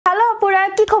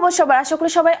কি খবর সবার? আশা করি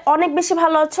সবাই অনেক বেশি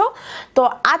ভালো আছো। তো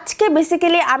আজকে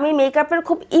বেসিক্যালি আমি মেকআপের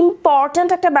খুব ইম্পর্ট্যান্ট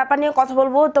একটা ব্যাপার নিয়ে কথা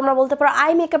বলবো। তোমরা বলতে পারো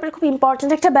আই মেকআপের খুব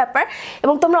ইম্পর্ট্যান্ট একটা ব্যাপার,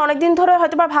 এবং তোমরা অনেকদিন ধরে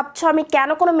হয়তো বা ভাবছো আমি কেন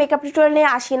কোনো মেকআপ টিউটোরিয়াল নিয়ে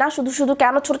আসি না, শুধু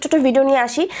কেন ছোট ছোট ভিডিও নিয়ে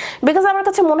আসি। বিকজ আমার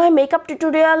কাছে মনে হয় মেকআপ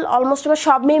টিউটোরিয়াল অলমোস্ট আমরা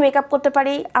সব মেয়ে মেকআপ করতে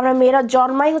পারি। আমরা মেয়েরা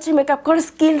জন্মাই হচ্ছে মেকআপ করার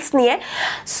স্কিলস নিয়ে।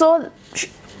 So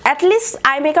at least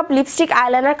eye makeup, lipstick,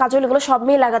 eyeliner, কাজল এগুলো সব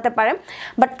মেয়ে লাগাতে পারে।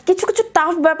 বাট কিছু কিছু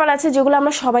টাফ ব্যাপার আছে যেগুলো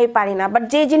আমরা সবাই পারি না, বাট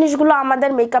যে জিনিসগুলো আমাদের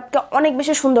মেকআপকে অনেক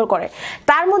বেশি সুন্দর করে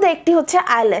তার মধ্যে একটি হচ্ছে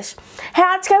আইল্যাশ। হ্যাঁ,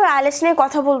 আজকে আমি আইল্যাশ নিয়ে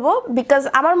কথা বলবো বিকজ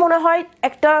আমার মনে হয়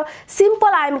একটা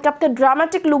সিম্পল আই মেকআপকে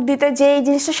ড্রামাটিক লুক দিতে যে এই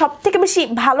জিনিসটা সব থেকে বেশি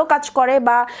ভালো কাজ করে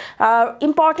বা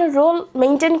ইম্পর্টেন্ট রোল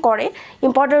মেনটেন করে,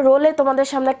 ইম্পর্টেন্ট রোলে তোমাদের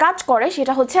সামনে কাজ করে,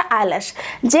 সেটা হচ্ছে আইল্যাশ।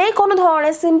 যে কোনো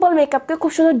ধরনের সিম্পল মেকআপকে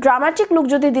খুব সুন্দর ড্রামাটিক লুক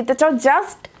যদি দিতে চাও,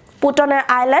 just put on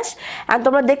eyelash and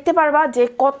তোমরা দেখতে পারবা যে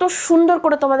কত সুন্দর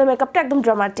করে তোমাদের মেকআপটা একদম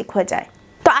ড্রামাটিক হয়ে যায়।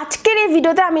 তো আজকের এই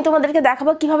ভিডিওতে আমি তোমাদেরকে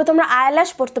দেখাবো কিভাবে তোমরা আইল্যাশ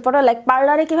পরতে পারো, লাইক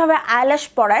পার্লারে কিভাবে আইল্যাশ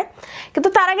পরায়। কিন্তু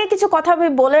তার আগে কিছু কথা আমি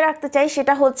বলে রাখতে চাই,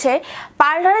 সেটা হচ্ছে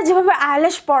পার্লারে যেভাবে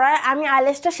আইল্যাশ পরায় আমি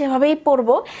আইল্যাশটা সেভাবেই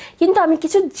পরবো, কিন্তু আমি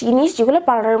কিছু জিনিস যেগুলো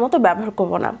পার্লারের মতো ব্যবহার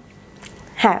করবো না।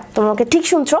 হ্যাঁ, তোমাকে ঠিক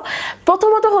শুনছো।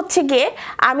 প্রথমত হচ্ছে গিয়ে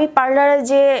আমি পার্লারে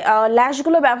যে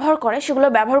ল্যাশগুলো ব্যবহার করে সেগুলো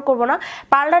ব্যবহার করব না।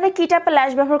 পার্লারে কী টাইপের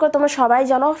ল্যাশ ব্যবহার করে তোমরা সবাই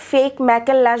জানো, ফেক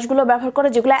ম্যাকেল ল্যাশগুলো ব্যবহার করে,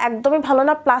 যেগুলো একদমই ভালো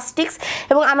না, প্লাস্টিক্স।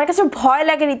 এবং আমার কাছে ভয়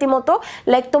লাগে রীতিমতো।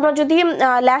 লাইক তোমরা যদি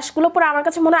ল্যাশগুলো পরে, আমার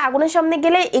কাছে মনে হয় আগুনের সামনে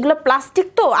গেলে এগুলো প্লাস্টিক,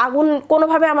 তো আগুন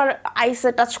কোনোভাবে আমার আইসে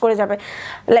টাচ করে যাবে,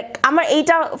 লাইক আমার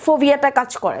এইটা ফোবিয়াটা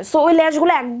কাজ করে। সো ওই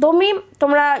ল্যাশগুলো একদমই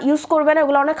তোমরা ইউজ করবে না,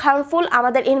 ওগুলো অনেক হার্মফুল,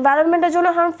 আমাদের এনভায়রনমেন্টের জন্য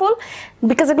হার্মফুল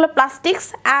বিকজ এগুলো প্লাস্টিক্স,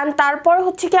 অ্যান্ড তারপর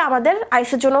হচ্ছে কি আমাদের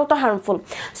আইসের জন্যও তো হার্মফুল।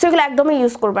 সো এগুলো একদমই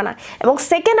ইউজ করবে না। এবং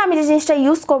সেকেন্ড আমি যে জিনিসটা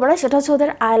ইউজ করবো না সেটা হচ্ছে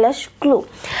ওদের আইল্যাশ গ্লু।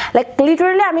 লাইক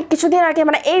লিটারেলি আমি কিছুদিন আগে,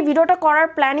 মানে এই ভিডিওটা করার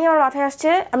প্ল্যানই আমার মাথায় আসছে,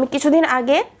 আমি কিছুদিন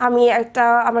আগে আমি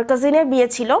আমার কাজিনের বিয়ে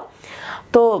ছিল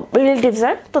তো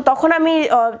রিলেটিভসের, তো তখন আমি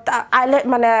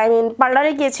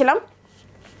পার্লারে গিয়েছিলাম।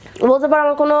 বলতে পারো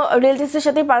আমার কোনো রিলেটিভসের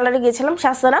সাথেই পার্লারে গিয়েছিলাম,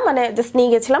 শাস্তা না, মানে জাস্ট নিয়ে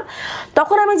গেছিলাম।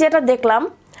 তখন আমি যেটা দেখলাম,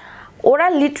 ওরা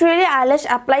লিটারেলি আইল্যাশ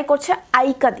অ্যাপ্লাই করছে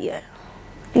আইকা দিয়ে,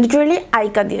 লিটারেলি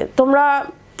আইকা দিয়ে। তোমরা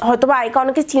হয়তো বা আইকা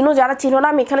অনেকে চিনো, যারা চিনো না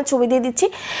আমি এখানে ছবি দিয়ে দিচ্ছি।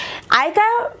 আইকা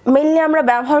মেনলি আমরা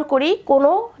ব্যবহার করি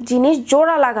কোনো জিনিস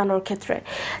জোড়া লাগানোর ক্ষেত্রে,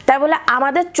 তাই বলে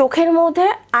আমাদের চোখের মধ্যে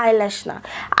আইল্যাশ না।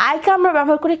 আইকা আমরা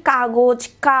ব্যবহার করি কাগজ,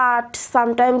 কাঠ,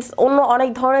 সামটাইমস অন্য অনেক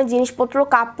ধরনের জিনিসপত্র,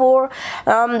 কাপড়,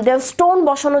 দেন স্টোন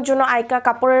বসানোর জন্য আইকা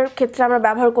কাপড়ের ক্ষেত্রে আমরা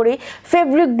ব্যবহার করি।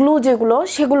 ফেব্রিক গ্লু যেগুলো,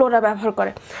 সেগুলো ওরা ব্যবহার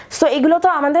করে। সো এগুলো তো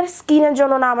আমাদের স্কিনের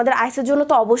জন্য না, আমাদের আইসের জন্য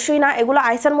তো অবশ্যই না। এগুলো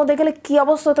আইসের মধ্যে গেলে কী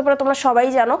অবস্থা হতে পারে তোমরা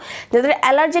সবাই জানো। যাদের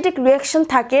অ্যালার্জেটিক রিয়াকশন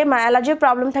থাকে বা অ্যালার্জির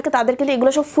প্রবলেম থাকে তাদের কিন্তু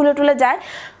এগুলো সব ফুলে টুলে যায়,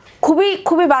 খুবই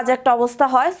খুবই বাজে একটা অবস্থা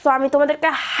হয়। সো আমি তোমাদেরকে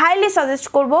হাইলি সাজেস্ট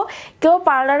করবো কেউ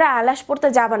পার্লারে আইল্যাশ পরতে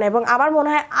যাবে না। এবং আমার মনে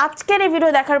হয় আজকের এই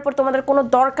ভিডিও দেখার পর তোমাদের কোনো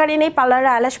দরকারই নেই পার্লারে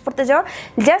আইল্যাশ পরতে যাওয়ার।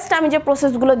 জাস্ট আমি যে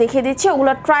প্রসেসগুলো দেখিয়ে দিচ্ছি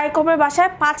ওগুলো ট্রাই করবে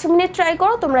বাসায়, 5 মিনিট ট্রাই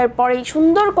করো, তোমরা এরপরেই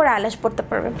সুন্দর করে আইল্যাশ পরতে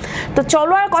পারবে। তো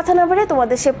চলো আর কথা না বলে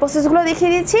তোমাদের সেই প্রসেসগুলো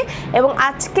দেখিয়ে দিচ্ছি, এবং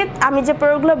আজকে আমি যে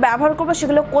প্রোডাক্টগুলো ব্যবহার করবো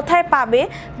সেগুলো কোথায় পাবে,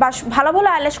 বা ভালো ভালো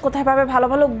আইল্যাশ কোথায় পাবে, ভালো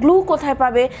ভালো গ্লু কোথায়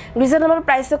পাবে, রিজনেবল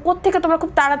প্রাইসে কোত্থেকে তোমরা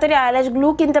খুব তাড়াতাড়ি আইল্যাশ গ্লু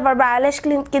কিনতে পারবে, আইল্যাশ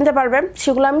কিনতে পারবে,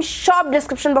 সেগুলো আমি সব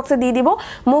ডেসক্রিপশন বক্সে দিয়ে দিব,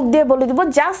 মুখ দিয়ে বলে দিব।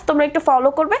 জাস্ট তোমরা একটু ফলো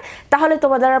করবে, তাহলে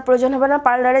তোমাদের আর প্রয়োজন হবে না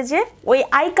পার্লারে যে ওই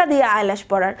আইকা দিয়ে আইল্যাশ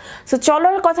পরার। সো চলো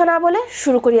আর কথা না বলে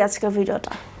শুরু করি আজকের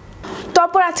ভিডিওটা।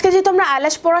 তারপর আজকে যে তোমরা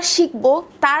আইল্যাশ পরা শিখবো,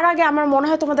 তার আগে আমার মনে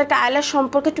হয় তোমাদেরকে আইল্যাশ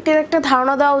সম্পর্কে টুকে একটা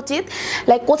ধারণা দেওয়া উচিত।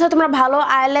 লাইক কোথায় তোমরা ভালো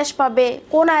আইল্যাশ পাবে,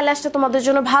 কোন আইল্যাশটা তোমাদের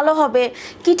জন্য ভালো হবে,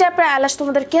 কী টাইপের আইল্যাশ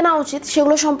তোমাদের কেনা উচিত,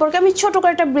 সেগুলো সম্পর্কে আমি ছোটো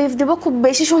করে একটা ব্রিফ দিব। খুব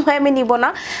বেশি সময় আমি নিব না,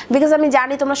 বিকজ আমি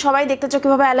জানি তোমরা সবাই দেখতে চাও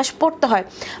কীভাবে আইল্যাশ পরতে হয়,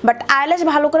 বাট আইল্যাশ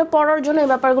ভালো করে পরার জন্য এই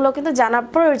ব্যাপারগুলো কিন্তু জানা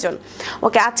প্রয়োজন।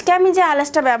 ওকে, আজকে আমি যে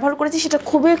আইল্যাশটা ব্যবহার করেছি সেটা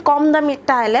খুবই কম দামি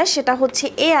একটা আইল্যাশ, সেটা হচ্ছে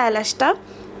এই আইল্যাশটা।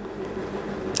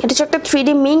 এটা হচ্ছে একটা 3D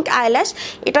মিঙ্ক আইল্যাশ,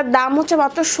 এটার দাম হচ্ছে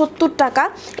মাত্র 70 টাকা।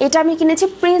 এটা আমি কিনেছি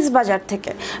প্রিন্স বাজার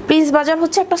থেকে। প্রিন্স বাজার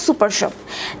হচ্ছে একটা সুপার শপ।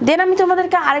 দেন আমি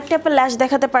তোমাদেরকে আরেক টাইপের ল্যাশ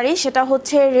দেখাতে পারি, সেটা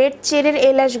হচ্ছে রেড চেরির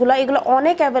এই ল্যাশগুলো। এগুলো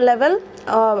অনেক অ্যাভেলেবেল,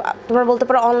 তোমরা বলতে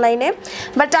পারো অনলাইনে,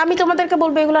 বাট আমি তোমাদেরকে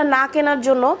বলবো এগুলো না কেনার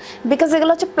জন্য, বিকজ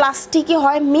এগুলো হচ্ছে প্লাস্টিকই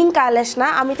হয়, মিঙ্ক আইল্যাশ না।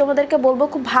 আমি তোমাদেরকে বলবো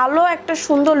খুব ভালো একটা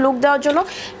সুন্দর লুক দেওয়ার জন্য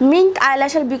মিঙ্ক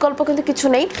আইল্যাশের বিকল্প কিন্তু কিছু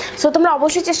নেই। সো তোমরা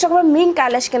অবশ্যই চেষ্টা করবে মিঙ্ক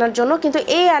আইল্যাশ কেনার জন্য। কিন্তু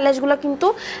এই আইল্যাশগুলো কিন্তু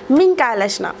মিঙ্ক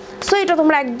আইল্যাশ না। সো এটা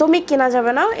তোমরা একদমই কেনা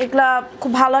যাবে না, এগুলা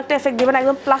খুব ভালো একটা এফেক্ট দেবে না,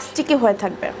 একদম প্লাস্টিকই হয়ে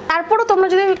থাকবে। তারপরও তোমরা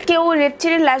যদি কেউ রেড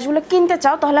চেরির ল্যাশগুলো কিনতে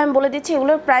চাও তাহলে আমি বলে দিচ্ছি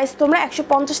এগুলোর প্রাইস তোমরা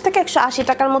 150 থেকে 180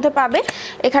 টাকার মধ্যে পাবে।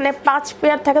 এখানে 5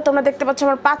 পেয়ার থাকে, তোমরা দেখতে পাচ্ছ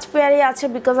আমার 5 পেয়ারই আছে,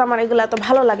 বিকজ আমার এগুলো এত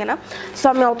ভালো লাগে না, সো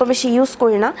আমি অত বেশি ইউজ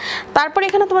করি না। তারপর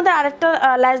এখানে তোমাদের আরেকটা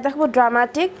ল্যাশ দেখাবো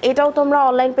ড্রামাটিক, এটাও তোমরা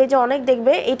অনলাইন পেজে অনেক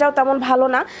দেখবে, এটাও তেমন ভালো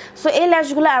না, সো এই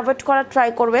ল্যাশগুলো অ্যাভয়েড করার ট্রাই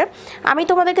করবে। আমি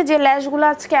তোমাদেরকে যে ল্যাশগুলো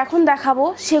আজকে এখন দেখাবো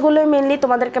সেগুলোই মেনলি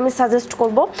তোমাদেরকে আমি সাজেস্ট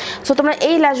করব, সো তোমরা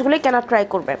এই ল্যাশগুলোই কেনার ট্রাই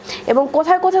করবে। এবং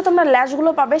কোথায় কোথায় তোমরা ল্যাশগুলো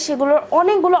পাবে সেগুলোর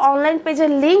অনেকগুলো অনলাইন পেজের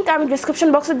লিঙ্ক আমি ডিসক্রিপশন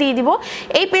বক্সে দিয়ে দিব।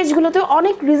 এই পেজগুলোতে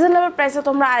অনেক রিজনেবল প্রাইসে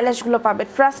তোমরা আইল্যাশগুলো পাবে,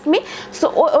 ট্রাস্ট মি। সো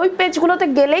ওই পেজগুলোতে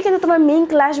গেলেই কিন্তু তোমরা মিঙ্ক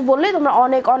ল্যাশ বললে তোমরা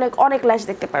অনেক অনেক অনেক ল্যাশ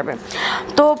দেখতে পারবে।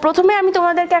 তো প্রথমে আমি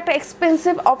তোমাদেরকে একটা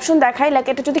এক্সপেন্সিভ অপশন দেখাই, লাইক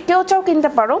এটা যদি কেউ চাও কিনতে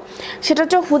পারো, সেটা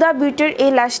হচ্ছে হুদা বিউটির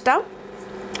এই ল্যাশটা,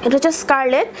 এটা হচ্ছে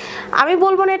স্কারলেট। আমি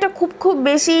বলবো না এটা খুব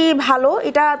বেশি ভালো,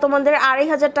 এটা তোমাদের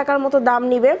 2500 টাকার মতো দাম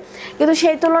নিবে, কিন্তু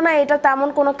সেই তুলনায় এটা তেমন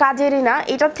কোনো কাজেরই না।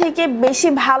 এটার থেকে বেশি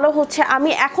ভালো হচ্ছে আমি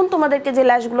এখন তোমাদেরকে যে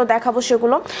ল্যাশগুলো দেখাবো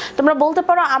সেগুলো তোমরা বলতে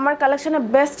পারো আমার কালেকশনের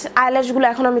বেস্ট আইল্যাশগুলো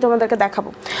এখন আমি তোমাদেরকে দেখাবো।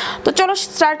 তো চলো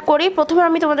স্টার্ট করি। প্রথমে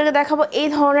আমি তোমাদেরকে দেখাবো এই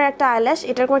ধরনের একটা আইল্যাশ,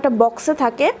 এটা এরকম একটা বক্সে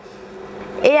থাকে।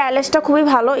 এই আইল্যাশটা খুবই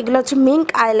ভালো, এগুলো হচ্ছে মিঙ্ক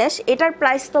আইল্যাশ। এটার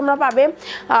প্রাইস তোমরা পাবে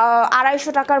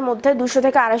 250 টাকার মধ্যে, 200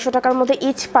 থেকে 250 টাকার মধ্যে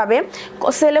ইচ পাবে,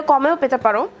 সেলে কমেও পেতে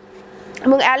পারো,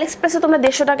 এবং অ্যালিক্সপ্রেসে তোমরা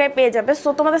 150 টাকায় পেয়ে যাবে। সো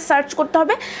তোমাদের সার্চ করতে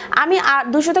হবে, আমি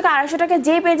 200 থেকে 250 টাকায়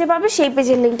যেই পেজে পাবে সেই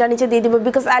পেজের লিঙ্কটা নিচে দিয়ে দিব,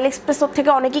 বিকজ অ্যালিক্সপ্রেস থেকে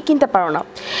অনেকেই কিনতে পারো না।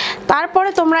 তারপরে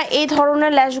তোমরা এই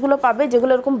ধরনের ল্যাশগুলো পাবে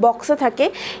যেগুলো এরকম বক্সে থাকে,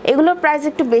 এগুলোর প্রাইস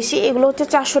একটু বেশি, এগুলো হচ্ছে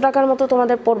 400 টাকার মতো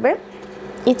তোমাদের পড়বে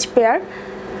ইচ পেয়ার।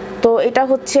 তো এটা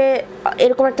হচ্ছে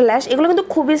এরকম একটা ল্যাশ, এগুলো কিন্তু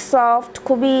খুবই সফট,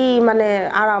 খুবই মানে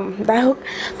আরামদায়ক।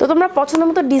 তো তোমরা পছন্দ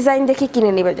মতো ডিজাইন দেখে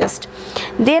কিনে নিবে জাস্ট।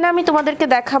 দেন আমি তোমাদেরকে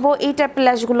দেখাবো এই টাইপের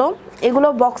ল্যাশগুলো, এগুলো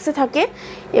বক্সে থাকে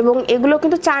এবং এগুলো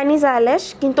কিন্তু চাইনিজ আইল্যাশ,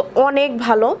 কিন্তু অনেক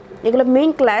ভালো, এগুলো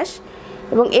মিঙ্ক ল্যাশ,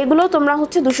 এবং এগুলো তোমরা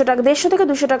হচ্ছে 200 টাকা, 150 থেকে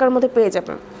 200 টাকার মধ্যে পেয়ে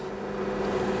যাবে।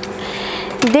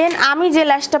 দেন আমি যে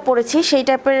ল্যাশটা পরেছি সেই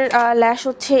টাইপের ল্যাশ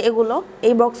হচ্ছে এগুলো,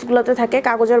 এই বক্সগুলোতে থাকে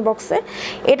কাগজের বক্সে।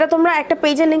 এটা তোমরা একটা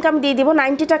পেজের লিঙ্ক আমি দিয়ে দিব,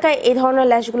 90 টাকায় এই ধরনের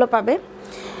ল্যাশগুলো পাবে।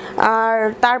 আর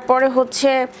তারপরে হচ্ছে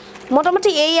মোটামুটি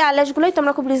এই আইল্যাশগুলোই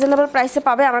তোমরা খুব রিজনেবল প্রাইসে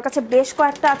পাবে। আমার কাছে বেশ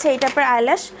কয়েকটা আছে এই টাইপের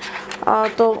আইল্যাশ,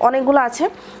 তো অনেকগুলো আছে,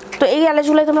 তো এই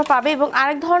আইল্যাশগুলোই তোমরা পাবে। এবং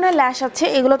আরেক ধরনের ল্যাশ আছে,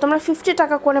 এগুলো তোমরা 50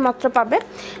 টাকা করে মাত্র পাবে।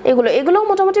 এগুলোও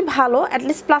মোটামুটি ভালো,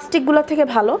 অ্যাটলিস্ট প্লাস্টিকগুলো থেকে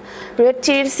ভালো, রেড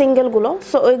চেরির সিঙ্গেলগুলো।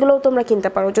 সো ওইগুলোও তোমরা কিনতে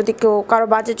পারো যদি কারো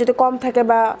বাজেট যদি কম থাকে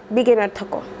বা বিগিনার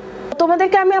থাকো।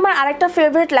 তোমাদেরকে আমি আমার আরেকটা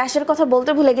ফেভারিট ল্যাশের কথা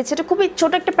বলতে ভুলে গেছি, এটা খুবই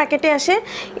ছোট একটা প্যাকেটে আসে,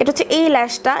 এটা হচ্ছে এই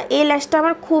ল্যাশটা। এই ল্যাশটা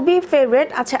আমার খুবই ফেভারিট।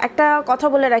 আচ্ছা একটা কথা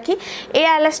বলে রাখি, এই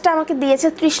আইল্যাশটা আমাকে দিয়েছে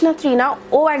তৃষ্ণা ত্রিনা,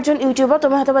 ও একজন ইউটিউবার,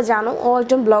 তুমি হয়তো বা জানো, ও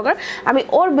একজন ব্লগার। আমি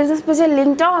ওর বিজনেস পেজের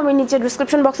লিঙ্কটাও আমি নিচে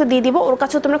ডিসক্রিপশন বক্সে দিয়ে দিব, ওর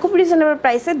কাছেও তোমরা খুব রিজনেবল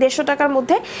প্রাইসে 150 টাকার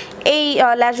মধ্যে এই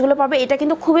ল্যাশগুলো পাবে। এটা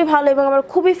কিন্তু খুবই ভালো এবং আমার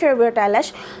খুবই ফেভারিট আইল্যাশ।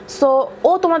 সো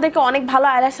ও তোমাদেরকে অনেক ভালো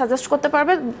আইল্যাশ সাজেস্ট করতে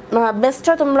পারবে। বেস্ট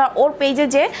হয় তোমরা ওর পেজে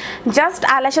যে জাস্ট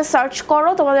আইল্যাশের সার্চ করো,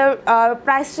 তোমাদের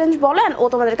প্রাইস রেঞ্জ বলেন, ও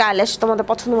তোমাদেরকে আইল্যাশ তোমাদের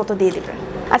পছন্দ মতো দিয়ে দিবে।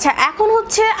 আচ্ছা এখন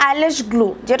হচ্ছে আইল্যাশ গ্লু,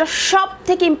 যেটা সব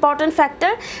থেকে ইম্পর্টেন্ট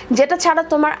ফ্যাক্টর, যেটা ছাড়া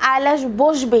তোমার আইল্যাশ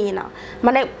বসবেই না,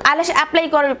 মানে আইল্যাশ অ্যাপ্লাই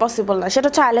করাই পসিবল না, সেটা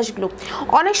হচ্ছে আইল্যাশ গ্লু।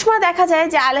 অনেক সময় দেখা যায়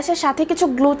যে আইল্যাশের সাথে কিছু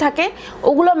গ্লু থাকে,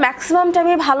 ওগুলো ম্যাক্সিমাম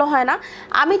টাইমে ভালো হয় না।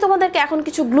 আমি তোমাদেরকে এখন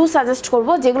কিছু গ্লু সাজেস্ট করব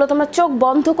যেগুলো তোমরা চোখ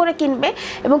বন্ধ করে কিনবে,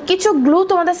 এবং কিছু গ্লু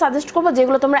তোমাদের সাজেস্ট করবো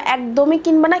যেগুলো তোমরা একদমই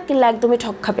কিনবে না, কিনলে একদমই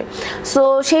ঠক খাবে। সো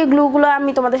সেই গ্লুগুলো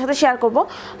আমি তোমাদের সাথে শেয়ার করব।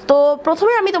 তো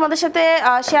প্রথমে আমি তোমাদের সাথে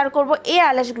শেয়ার করব এই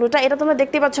আইল্যাশ গ্লুটা, এটা তোমরা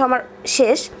দেখতে পাচ্ছ আমার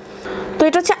শেষ। তো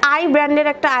এটা হচ্ছে আই ব্র্যান্ডের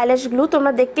একটা আইল্যাশ গ্লু,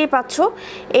 তোমরা দেখতেই পাচ্ছ।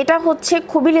 এটা হচ্ছে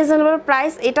খুবই রিজনেবল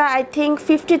প্রাইস, এটা আই থিঙ্ক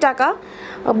 50 টাকা,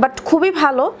 বাট খুবই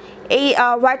ভালো। এই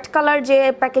হোয়াইট কালার যে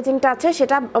প্যাকেজিংটা আছে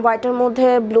সেটা হোয়াইটের মধ্যে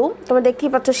ব্লু, তোমরা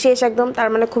দেখতেই পাচ্ছ শেষ একদম, তার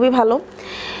মানে খুবই ভালো।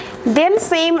 দেন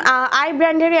সেম আই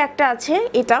ব্র্যান্ডেরই একটা আছে,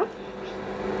 এটা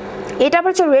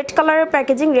আবার হচ্ছে রেড কালারের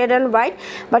packaging, red and white,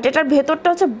 but এটার ভেতরটা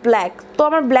হচ্ছে ব্ল্যাক। তো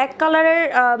আমার ব্ল্যাক কালারের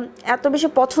এত বেশি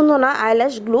পছন্দ না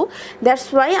আইল্যাশ গ্লু, দ্যাটস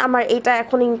ওয়াই আমার এটা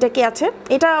এখন ইনটেকে আছে।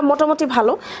 এটা মোটামুটি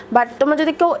ভালো, বাট তোমরা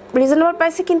যদি কেউ রিজনেবল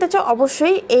প্রাইসে কিনতে চাও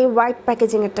অবশ্যই এই হোয়াইট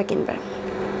প্যাকেজিংয়েরটা কিনবে।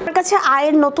 আমার কাছে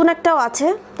আয়ের নতুন একটাও আছে,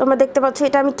 তোমরা দেখতে পাচ্ছ,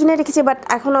 এটা আমি কিনে রেখেছি, বাট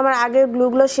এখন আমার আগের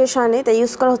গ্লুগুলো শেষ হয়নি, তাই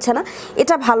ইউজ করা হচ্ছে না।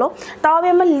 এটা ভালো, তাও আমি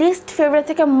আমার লিস্ট ফেভারিট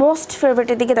থেকে মোস্ট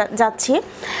ফেভারিটের দিকে যাচ্ছি।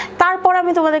 তারপর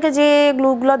আমি তোমাদেরকে যে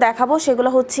গ্লুগুলো দেখাবো সেগুলো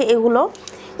হচ্ছে এগুলো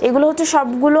হচ্ছে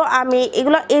সবগুলো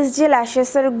এগুলো এসজে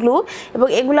ল্যাশেসের গ্লু, এবং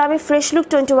এগুলো আমি ফ্রেশ লুক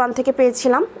 21 থেকে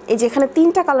পেয়েছিলাম। এই যে এখানে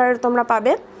 3টা কালারের তোমরা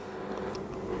পাবে,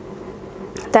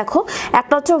 দেখো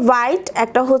একটা হচ্ছে হোয়াইট,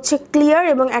 একটা হচ্ছে ক্লিয়ার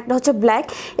এবং একটা হচ্ছে ব্ল্যাক।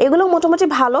 এগুলো মোটামুটি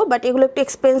ভালো, বাট এগুলো একটু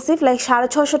এক্সপেন্সিভ, লাইক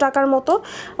 650 টাকার মতো,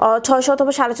 600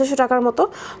 অথবা 650 টাকার মতো।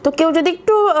 তো কেউ যদি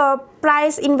একটু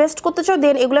প্রাইস ইনভেস্ট করতে চাও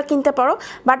দেন এগুলো কিনতে পারো,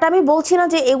 বাট আমি বলছি না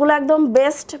যে এগুলো একদম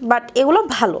বেস্ট, বাট এগুলো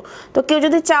ভালো। তো কেউ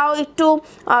যদি চাও একটু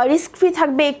রিস্ক ফ্রি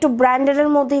থাকবে, একটু ব্র্যান্ডেডের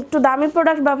মধ্যে একটু দামি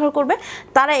প্রোডাক্ট ব্যবহার করবে,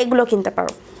 তারা এগুলো কিনতে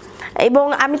পারো। এবং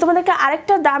আমি তোমাদেরকে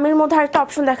আরেকটা দামের মধ্যে আরেকটা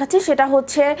অপশন দেখাচ্ছি, সেটা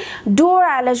হচ্ছে ডুয়োর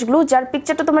আইল্যাশ গ্লু, যার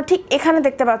পিকচারটা তোমরা ঠিক এখানে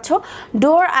দেখতে পাচ্ছ।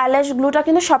 ডুয়োর আইল্যাশ গ্লুটা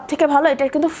কিন্তু সব থেকে ভালো,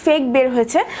 এটার কিন্তু ফেক বের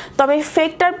হয়েছে। তো আমি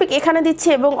ফেকটার পিক এখানে দিচ্ছি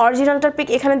এবং অরিজিনালটার পিক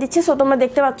এখানে দিচ্ছি। সো তোমরা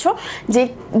দেখতে পাচ্ছ যে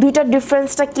দুইটার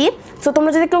ডিফারেন্সটা কি। সো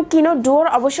তোমরা যদি কেউ কিনো ডুয়োর,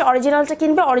 অবশ্যই অরিজিনালটা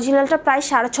কিনবে। অরিজিনালটা প্রায়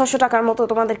 650 টাকার মতো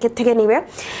তোমাদেরকে থেকে নিবে।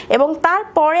 এবং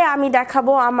তারপরে আমি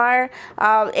দেখাবো আমার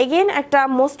এগেন একটা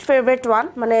মোস্ট ফেভারিট ওয়ান,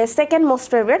 মানে সেকেন্ড মোস্ট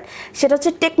ফেভারিট, সেটা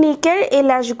হচ্ছে টেকনিক এই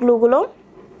ল্যাশ গ্লুগুলো।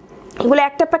 এগুলো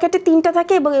একটা প্যাকেটে 3টা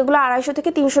থাকে এবং এগুলো 250 থেকে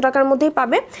 300 টাকার মধ্যেই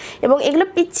পাবে। এবং এগুলো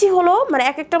পিচ্ছি হলো, মানে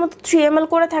এক একটার মধ্যে 3 ml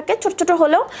করে থাকে, ছোট ছোট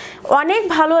হলেও অনেক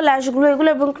ভালো ল্যাশগুলো এগুলো।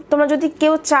 এবং তোমরা যদি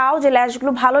কেউ চাও যে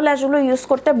ল্যাশগুলো ভালো ল্যাশগুলো ইউজ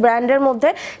করতে ব্র্যান্ডের মধ্যে,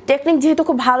 টেকনিক যেহেতু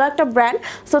খুব ভালো একটা ব্র্যান্ড,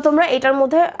 সো তোমরা এটার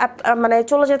মধ্যে মানে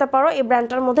চলে যেতে পারো এই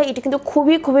ব্র্যান্ডটার মধ্যে। এটা কিন্তু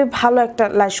খুবই খুবই ভালো একটা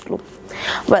ল্যাশ গ্লু।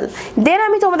 ওয়েল দেন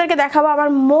আমি তোমাদেরকে দেখাবো আমার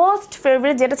মোস্ট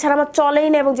ফেভারিট, যেটা ছাড়া আমার চলেই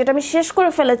না এবং যেটা আমি শেষ করে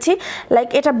ফেলেছি। লাইক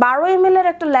এটা 12 ml এর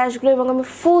একটা ল্যাশ গ্লু এবং আমি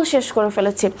ফুল শেষ করে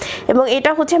ফেলেছি। এবং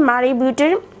এটা হচ্ছে মারি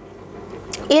বিউটির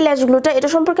এই ল্যাশ গ্লুটা। এটা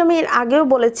সম্পর্কে আমি এর আগেও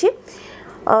বলেছি।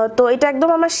 তো এটা একদম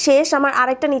আমার শেষ, আমার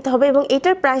আরেকটা নিতে হবে। এবং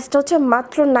এটার প্রাইসটা হচ্ছে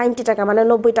মাত্র 90 টাকা, মানে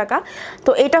 90 টাকা।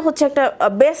 তো এটা হচ্ছে একটা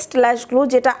বেস্ট ল্যাশ গ্লু,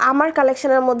 যেটা আমার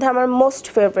কালেকশনের মধ্যে আমার মোস্ট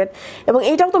ফেভারিট। এবং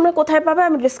এইটাও তোমরা কোথায় পাবে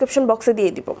আমি ডিসক্রিপশন বক্সে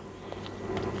দিয়ে দিব।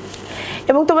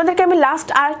 এবং তোমাদেরকে আমি লাস্ট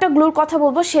আরেকটা গ্লুর কথা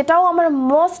বলবো, সেটাও আমার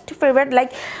মোস্ট ফেভারিট। লাইক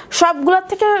সবগুলোর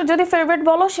থেকে যদি ফেভারিট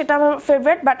বলো সেটা আমার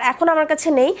ফেভারিট, বাট এখন আমার কাছে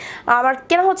নেই, আমার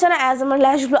কেনা হচ্ছে না, অ্যাজ আমার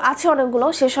ল্যাশগুলো আছে অনেকগুলো,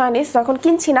 শেষ হয়নি, তখন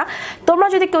কিনছি না। তোমরা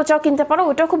যদি কেউ চাও কিনতে পারো,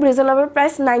 ওইটাও খুব রিজনেবল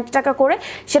প্রাইস, 90 টাকা করে।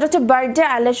 সেটা হচ্ছে birthday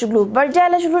eyelash glue. Birthday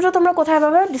eyelash গ্লুটা তোমরা কোথায়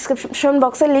পাবে ডিসক্রিপশন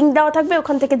বক্সে লিঙ্ক দেওয়া থাকবে,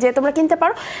 ওখান থেকে যে তোমরা কিনতে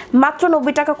পারো। মাত্র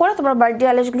 90 টাকা করে তোমরা বার্থডে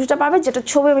আইল্যাশ গ্লুটা পাবে, যেটা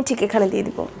ছবি আমি ঠিক এখানে দিয়ে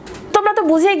দিব। তোমরা তো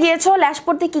বুঝে গিয়েছো ল্যাশ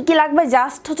পড়তে কি কি লাগবে,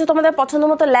 জাস্ট হচ্ছে তোমাদের পছন্দ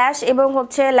মতো ল্যাশ এবং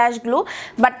হচ্ছে ল্যাশ গ্লু।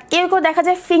 বাট কেউ কেউ দেখা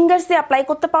যায় ফিঙ্গার্স দিয়ে অ্যাপ্লাই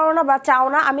করতে পারো না বা চাও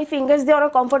না। আমি ফিঙ্গার্স দিয়ে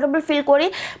অনেক কমফোর্টেবল ফিল করি,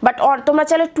 বাট তোমরা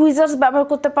চাইলে টুইজার্স ব্যবহার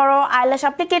করতে পারো, আইল্যাশ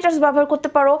অ্যাপ্লিকেটার্স ব্যবহার করতে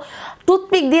পারো,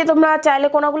 টুথপিক দিয়ে তোমরা চাইলে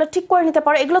কোনাগুলো ঠিক করে নিতে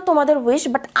পারো, এগুলো তোমাদের উইশ।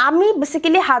 বাট আমি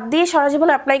বেসিক্যালি হাত দিয়ে সারা জীবন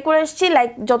অ্যাপ্লাই করে এসেছি, লাইক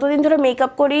যতদিন ধরে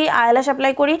মেকআপ করি, আইল্যাশ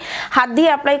অ্যাপ্লাই করি, হাত দিয়ে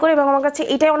অ্যাপ্লাই করি, এবং আমার কাছে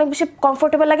এটাই অনেক বেশি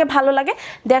কমফোর্টেবল লাগে, ভালো লাগে।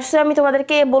 দ্যাটস ওয়াই আমি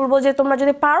তোমাদেরকে বলবো যে তোমরা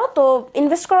যদি পারো তো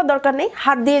ইনভেস্ট করার দরকার নেই,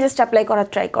 হাত দিয়ে জাস্ট অ্যাপ্লাই করার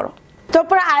ট্রাই করো।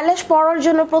 তারপর আইল্যাশ পরার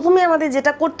জন্য প্রথমে আমাদের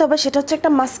যেটা করতে হবে সেটা হচ্ছে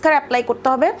একটা মাস্কারা অ্যাপ্লাই করতে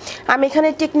হবে। আমি এখানে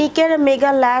টেকনিকের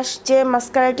মেগা ল্যাশ যে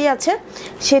মাস্কারাটি আছে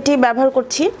সেটি ব্যবহার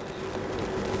করছি।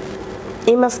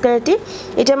 এই মাস্কারাটি,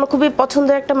 এটা আমার খুবই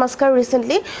পছন্দের একটা মাস্কারা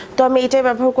রিসেন্টলি, তো আমি এটাই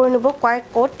ব্যবহার করে নেব কয়েক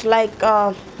কোট, লাইক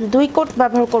 2 কোট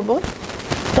ব্যবহার করব।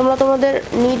 তোমরা তোমাদের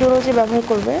নিড অনুযায়ী ব্যবহার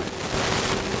করবে।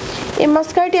 এই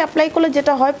মাস্কারাটি অ্যাপ্লাই করলে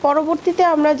যেটা হয়, পরবর্তীতে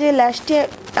আমরা যে ল্যাশটি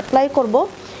অ্যাপ্লাই করব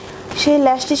সেই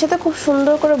ল্যাশটির সাথে খুব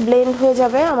সুন্দর করে ব্লেন্ড হয়ে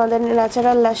যাবে আমাদের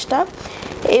ন্যাচারাল ল্যাশটা।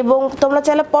 এবং তোমরা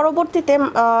চাইলে পরবর্তীতে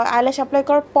আইল্যাশ অ্যাপ্লাই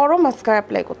করার পরও মাস্কারা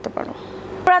অ্যাপ্লাই করতে পারো।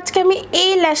 আজকে আমি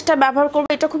এই ল্যাশটা ব্যবহার করব,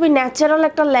 এটা খুবই ন্যাচারাল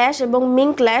একটা ল্যাশ এবং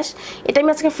মিঙ্ক ল্যাশ। এটা আমি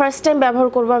আজকে ফার্স্ট টাইম ব্যবহার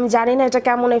করব, আমি জানি না এটা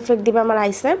কেমন এফেক্ট দিবে আমার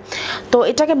আইসে। তো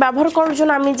এটাকে ব্যবহার করার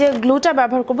জন্য আমি যে গ্লুটা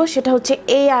ব্যবহার করব সেটা হচ্ছে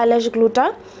এই আইল্যাশ গ্লুটা।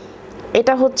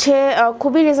 এটা হচ্ছে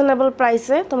খুবই রিজনেবল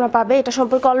প্রাইসে তোমরা পাবে, এটা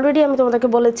সম্পর্কে অলরেডি আমি তোমাদেরকে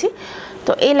বলেছি।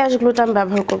 তো এই ল্যাশ গ্লুটা আমি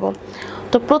ব্যবহার করব।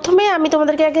 তো প্রথমে আমি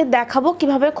তোমাদেরকে আগে দেখাবো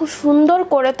কিভাবে খুব সুন্দর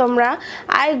করে তোমরা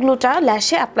আই গ্লুটা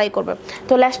ল্যাশে অ্যাপ্লাই করবে।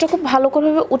 তো ল্যাশটা খুব ভালো করে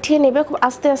উঠিয়ে নেবে, খুব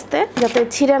আস্তে আস্তে, যাতে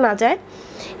ছিঁড়ে না যায়।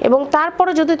 এবং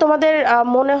তারপরে যদি তোমাদের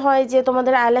মনে হয় যে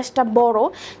তোমাদের আইল্যাশটা বড়,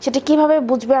 সেটা কিভাবে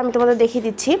বুঝবে আমি তোমাদের দেখিয়ে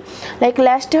দিচ্ছি। লাইক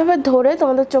ল্যাশটা ভাবে ধরে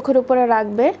তোমাদের চোখের উপরে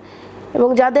রাখবে, এবং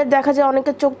যাদের দেখা যায়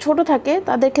অনেকের চোখ ছোট থাকে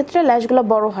তাদের ক্ষেত্রে ল্যাশগুলো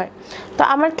বড় হয়। তো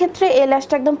আমার ক্ষেত্রে এই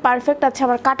ল্যাশটা একদম পারফেক্ট আছে,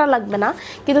 আমার কাটা লাগবে না।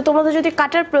 কিন্তু তোমাদের যদি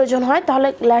কাটার প্রয়োজন হয় তাহলে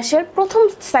ল্যাশের প্রথম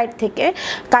সাইড থেকে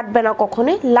কাটবে না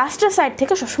কখনোই, লাস্টের সাইড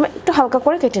থেকে সবসময় একটু হালকা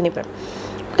করে কেটে নেবে।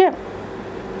 ওকে,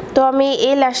 তো আমি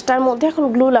এই ল্যাশটার মধ্যে এখন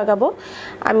গ্লু লাগাবো।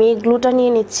 আমি গ্লুটা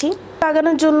নিয়ে নিচ্ছি।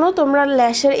 লাগানোর জন্য তোমরা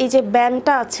ল্যাশের এই যে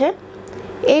ব্যান্ডটা আছে,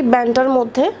 এই ব্যান্ডটার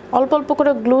মধ্যে অল্প অল্প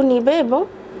করে গ্লু নিবে এবং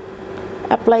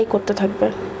অ্যাপ্লাই করতে থাকবে।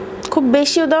 খুব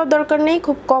বেশিও দেওয়ার দরকার নেই,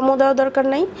 খুব কমও দেওয়ার দরকার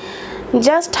নেই,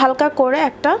 জাস্ট হালকা করে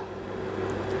একটা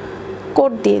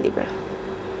কোট দিয়ে দিবে।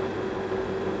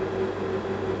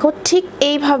 ঠিক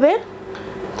এইভাবে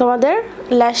তোমাদের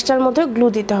ল্যাশটার মধ্যে গ্লু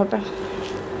দিতে হবে।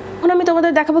 এখন আমি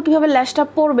তোমাদের দেখাবো কিভাবে ল্যাশটা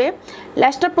পরবে।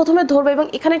 ল্যাশটা প্রথমে ধরবে এবং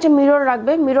এখানে একটা মিরর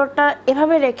রাখবে, মিররটা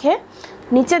এভাবে রেখে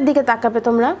নিচের দিকে তাকাবে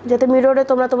তোমরা, যাতে মিররে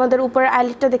তোমরা তোমাদের উপরের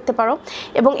আইলিডটা দেখতে পারো।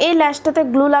 এবং এই ল্যাশটাতে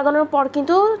গ্লু লাগানোর পর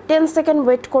কিন্তু 10 সেকেন্ড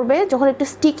ওয়েট করবে। যখন একটু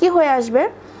স্টিকি হয়ে আসবে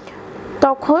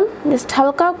তখন জাস্ট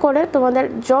হালকা করে তোমাদের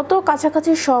যত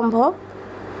কাছাকাছি সম্ভব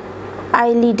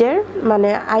আইলিডের মানে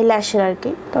আইল্যাশের আর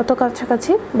কি তত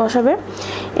কাছাকাছি বসাবে।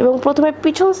 এবং প্রথমে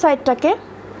পিছন সাইডটাকে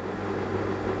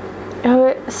এভাবে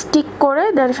স্টিক করে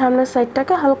দেন সামনের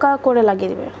সাইডটাকে হালকা করে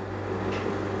লাগিয়ে দেবে।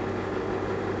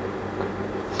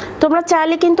 তোমরা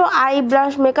চাইলে কিন্তু I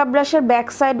brush makeup ব্রাশের back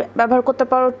side ব্যবহার করতে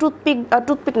পারো,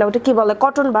 টুথপিক না ওটা কি বলে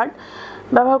কটন বাড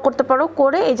ব্যবহার করতে পারো,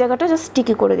 করে এই জায়গাটা জাস্ট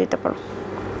স্টিকি করে দিতে পারো।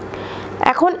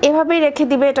 এখন এভাবেই রেখে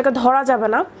দিবে, এটাকে ধরা যাবে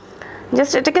না,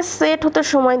 জাস্ট এটাকে সেট হতে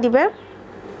সময় দিবে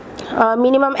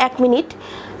মিনিমাম 1 মিনিট।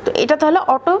 তো এটা তাহলে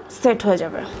অটো সেট হয়ে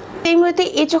যাবে। সেম ওয়েতে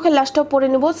এই চোখের ল্যাশটাও পরে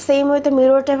নেব। সেম ওয়েতে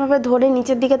মিররটা এভাবে ধরে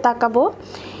নিচের দিকে তাকাবো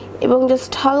এবং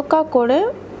জাস্ট হালকা করে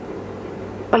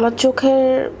আমার চোখের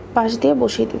পাশ দিয়ে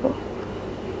বসিয়ে দিব।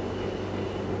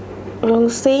 এবং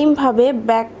সেমভাবে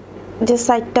ব্যাক যে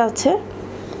সাইডটা আছে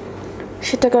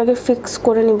সেটাকে আগে ফিক্স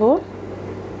করে নিব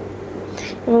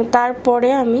এবং তারপরে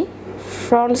আমি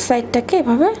ফ্রন্ট সাইডটাকে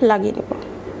এভাবে লাগিয়ে নেব।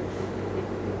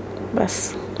 ব্যাস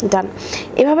ডান।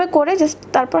 এভাবে করে জাস্ট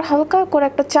তারপর হালকা করে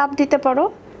একটা চাপ দিতে পারো,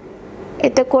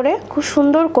 এতে করে খুব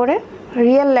সুন্দর করে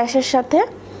রিয়েল ল্যাশের সাথে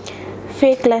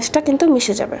ফেক ল্যাশটা কিন্তু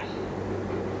মিশে যাবে।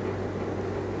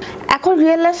 এখন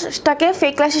রিয়েল ল্যাশটাকে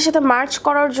ফেক ল্যাশের সাথে মার্চ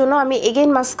করার জন্য আমি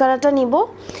এগেইন মাস্কারাটা নিব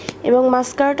এবং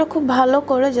মাস্কারাটা খুব ভালো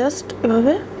করে জাস্ট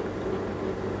এভাবে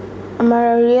আমার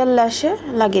রিয়েল ল্যাশে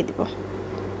লাগিয়ে দিব।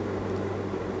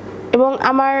 এবং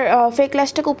আমার ফেক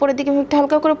ল্যাশটাকে উপরের দিকে একটু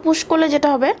হালকা করে পুশ করলে যেটা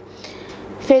হবে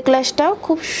ফেক ল্যাশটা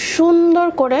খুব সুন্দর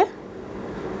করে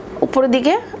উপরের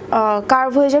দিকে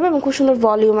কার্ভ হয়ে যাবে এবং খুব সুন্দর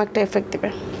ভলিউম একটা এফেক্ট দেবে।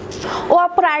 ও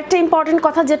আপুর আরেকটা ইম্পর্টেন্ট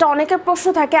কথা যেটা অনেকের প্রশ্ন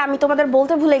থাকে, আমি তোমাদের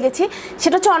বলতে ভুলে গেছি,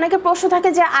 সেটা হচ্ছে অনেকের প্রশ্ন থাকে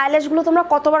যে আইল্যাশগুলো তোমরা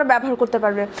কতবার ব্যবহার করতে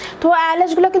পারবে। তো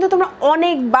আইল্যাশগুলো কিন্তু তোমরা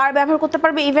অনেকবার ব্যবহার করতে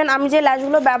পারবে। ইভেন আমি যে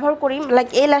ল্যাশগুলো ব্যবহার করি, লাইক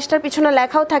এই ল্যাশটার পিছনে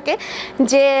লেখাও থাকে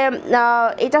যে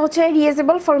এটা হচ্ছে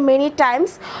reusable for many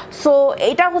Times. So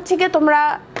এটা হচ্ছে কি তোমরা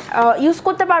ইউজ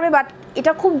করতে পারবে, বাট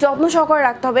এটা খুব যত্ন সহকারে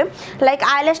রাখতে হবে। লাইক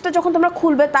আইল্যাশটা যখন তোমরা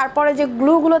খুলবে তারপরে যে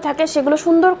গ্লুগুলো থাকে সেগুলো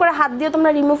সুন্দর করে হাত দিয়ে তোমরা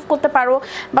রিমুভ করতে পারো,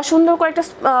 বা সুন্দর করে একটা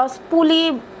স্পুলি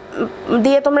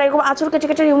দিয়ে তোমরা এরকম আঁচড় কেটে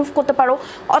কেটে রিমুভ করতে পারো।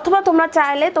 অথবা তোমরা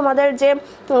চাইলে তোমাদের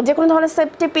যে কোনো ধরনের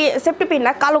সেফটি পিন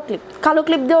না, কালো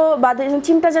ক্লিপ দিয়েও বা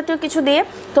চিমটা জাতীয় কিছু দিয়ে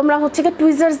তোমরা হচ্ছে কি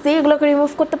টুইজার্স দিয়ে এগুলোকে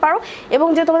রিমুভ করতে পারো। এবং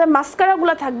যে তোমাদের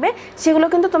মাস্কারাগুলো থাকবে সেগুলো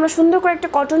কিন্তু তোমরা সুন্দর করে একটা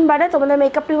কটন বারে তোমাদের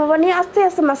মেকআপ রিমুভার নিয়ে আস্তে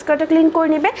আস্তে মাস্কারাটা ক্লিন করে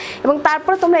নিবে এবং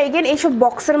তারপরে তোমরা এগেন এইসব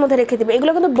বক্সের মধ্যে রেখে দিবে।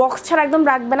 এগুলো কিন্তু বক্স ছাড়া একদম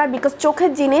রাখবে না, বিকজ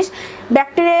চোখের জিনিস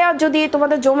ব্যাকটেরিয়া যদি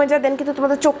তোমাদের জমে যায় দেন কিন্তু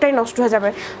তোমাদের চোখটাই নষ্ট হয়ে যাবে।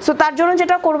 সো তার জন্য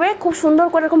যেটা করবে খুব সুন্দর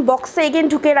করে এরকম বক্সে এগেন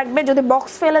ঢুকিয়ে রাখবে। যদি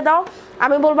বক্স ফেলে দাও,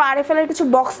 আমি বলবো আরএফএল-এর কিছু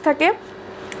বক্স থাকে,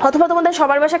 অথবা তোমাদের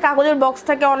সবার বাসায় কাগজের বক্স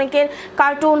থাকে, অনেকের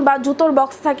কার্টুন বা জুতোর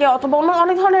বক্স থাকে, অথবা অন্য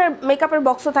অনেক ধরনের মেকআপের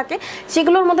বক্সও থাকে,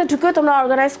 সেগুলোর মধ্যে ঢুকিয়ে তোমরা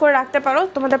অর্গানাইজ করে রাখতে পারো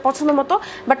তোমাদের পছন্দ মতো।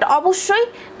 বাট অবশ্যই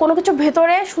কোনো কিছু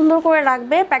ভেতরে সুন্দর করে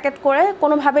রাখবে, প্যাকেট করে,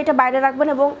 কোনোভাবে এটা বাইরে রাখবেন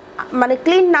এবং মানে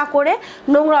ক্লিন না করে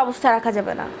নোংরা অবস্থায় রাখা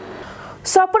যাবে না।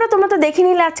 সো আপনারা তোমরা তো দেখে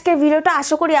নিলে আজকের ভিডিওটা।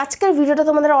 আশা করি আজকের ভিডিওটা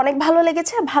তোমাদের অনেক ভালো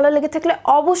লেগেছে। ভালো লেগে থাকলে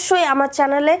অবশ্যই আমার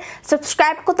চ্যানেলে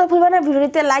সাবস্ক্রাইব করতে ভুলবে না,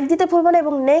 ভিডিওতে লাইক দিতে ভুলবে না,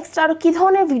 এবং নেক্সট আরও কী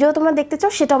ধরনের ভিডিও তোমরা দেখতে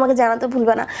চাও সেটা আমাকে জানাতে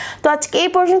ভুলবে না। তো আজকে এই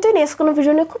পর্যন্তই। নেক্সট কোনো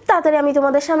ভিডিও নিয়ে খুব তাড়াতাড়ি আমি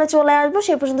তোমাদের সামনে চলে আসবো।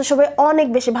 সেই পর্যন্ত সবাই অনেক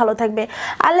বেশি ভালো থাকবে।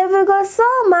 I love you guys so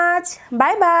much.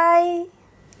 Bye bye.